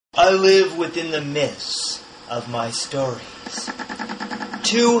I live within the myths of my stories,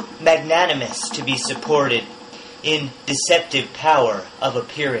 too magnanimous to be supported in deceptive power of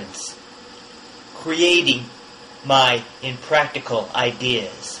appearance, creating my impractical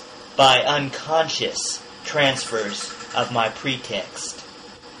ideas by unconscious transfers of my pretext.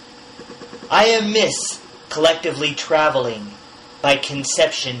 I am myths collectively traveling by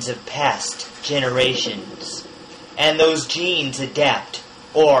conceptions of past generations, and those genes adapt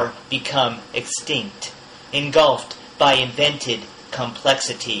or become extinct, engulfed by invented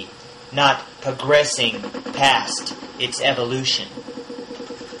complexity, not progressing past its evolution.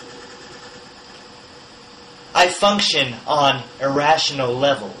 I function on irrational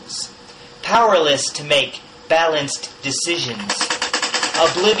levels, powerless to make balanced decisions,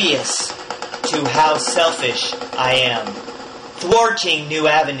 oblivious to how selfish I am, thwarting new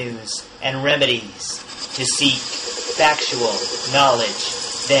avenues and remedies to seek factual knowledge,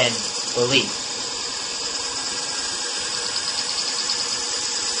 then belief.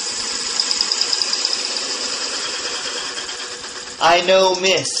 I know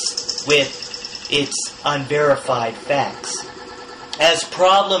myths with its unverified facts, as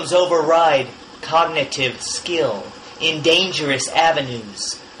problems override cognitive skill in dangerous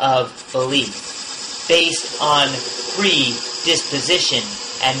avenues of belief, based on predisposition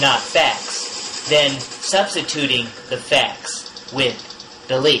and not facts, then substituting the facts with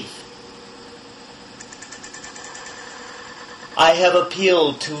belief. I have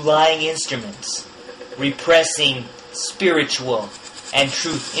appealed to lying instruments, repressing spiritual and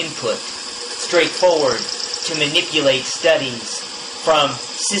truth input, straightforward to manipulate studies from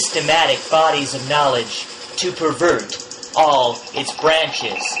systematic bodies of knowledge to pervert all its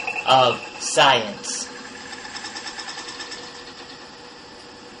branches of science.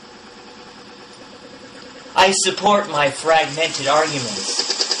 I support my fragmented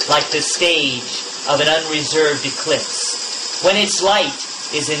arguments like the stage of an unreserved eclipse, when its light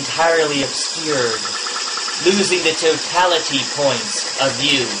is entirely obscured, losing the totality points of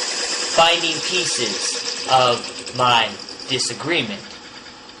view, finding pieces of my disagreement.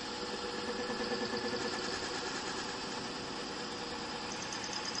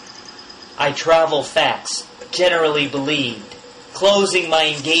 I travel facts generally believed, closing my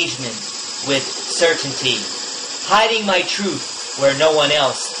engagement with certainty, hiding my truth where no one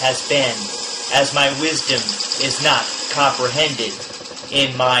else has been, as my wisdom is not comprehended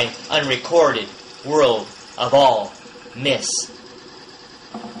in my unrecorded world of all myths.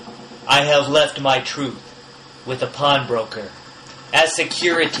 I have left my truth with a pawnbroker as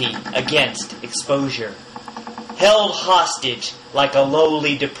security against exposure, held hostage like a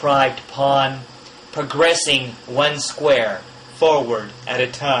lowly deprived pawn, progressing one square forward at a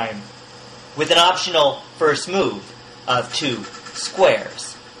time, with an optional first move of 2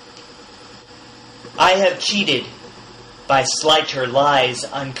 squares. I have cheated by slighter lies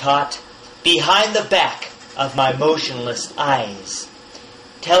uncaught behind the back of my motionless eyes,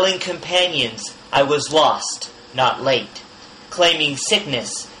 telling companions I was lost, not late, claiming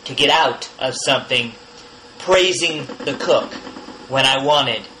sickness to get out of something, praising the cook when I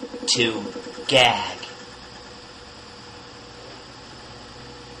wanted to gag.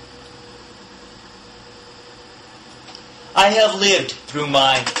 I have lived through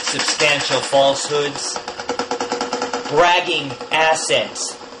my substantial falsehoods, bragging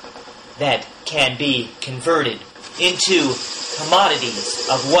assets that can be converted into commodities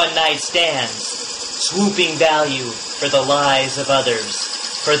of one-night stands, swooping value for the lies of others,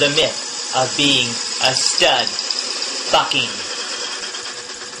 for the myth of being a stud fucking.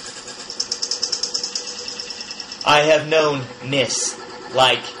 I have known myths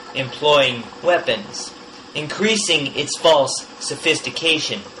like employing weapons, increasing its false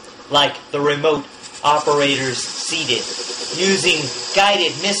sophistication, like the remote operators seated, using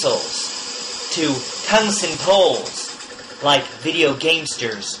guided missiles to tungsten poles, like video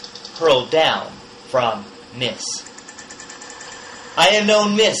gamesters hurled down from myths. I have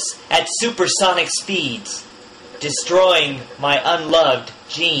known myths at supersonic speeds, destroying my unloved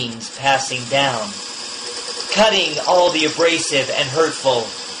genes passing down, cutting all the abrasive and hurtful,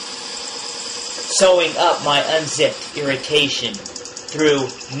 sewing up my unzipped irritation through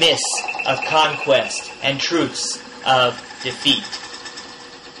myths of conquest and truths of defeat.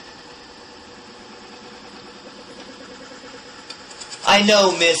 I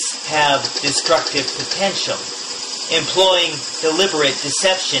know myths have destructive potential, employing deliberate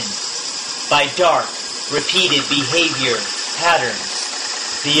deception by dark, repeated behavior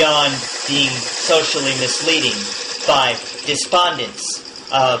patterns, beyond being socially misleading by despondence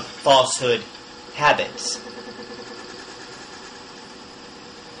of falsehood habits.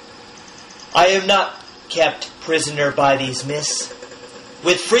 I am not kept prisoner by these myths,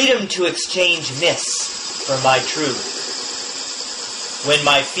 with freedom to exchange myths for my truth. When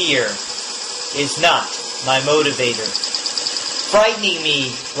my fear is not my motivator, frightening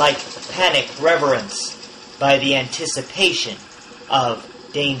me like panic reverence by the anticipation of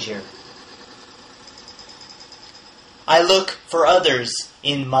danger. I look for others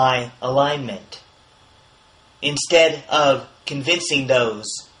in my alignment, instead of convincing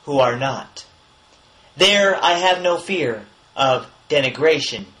those who are not. There I have no fear of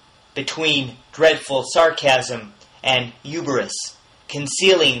denigration between dreadful sarcasm and hubris,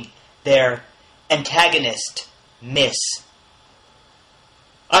 concealing their antagonist myths.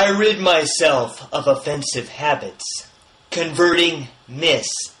 I rid myself of offensive habits, converting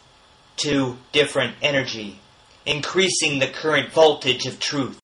myths to different energy, increasing the current voltage of truth.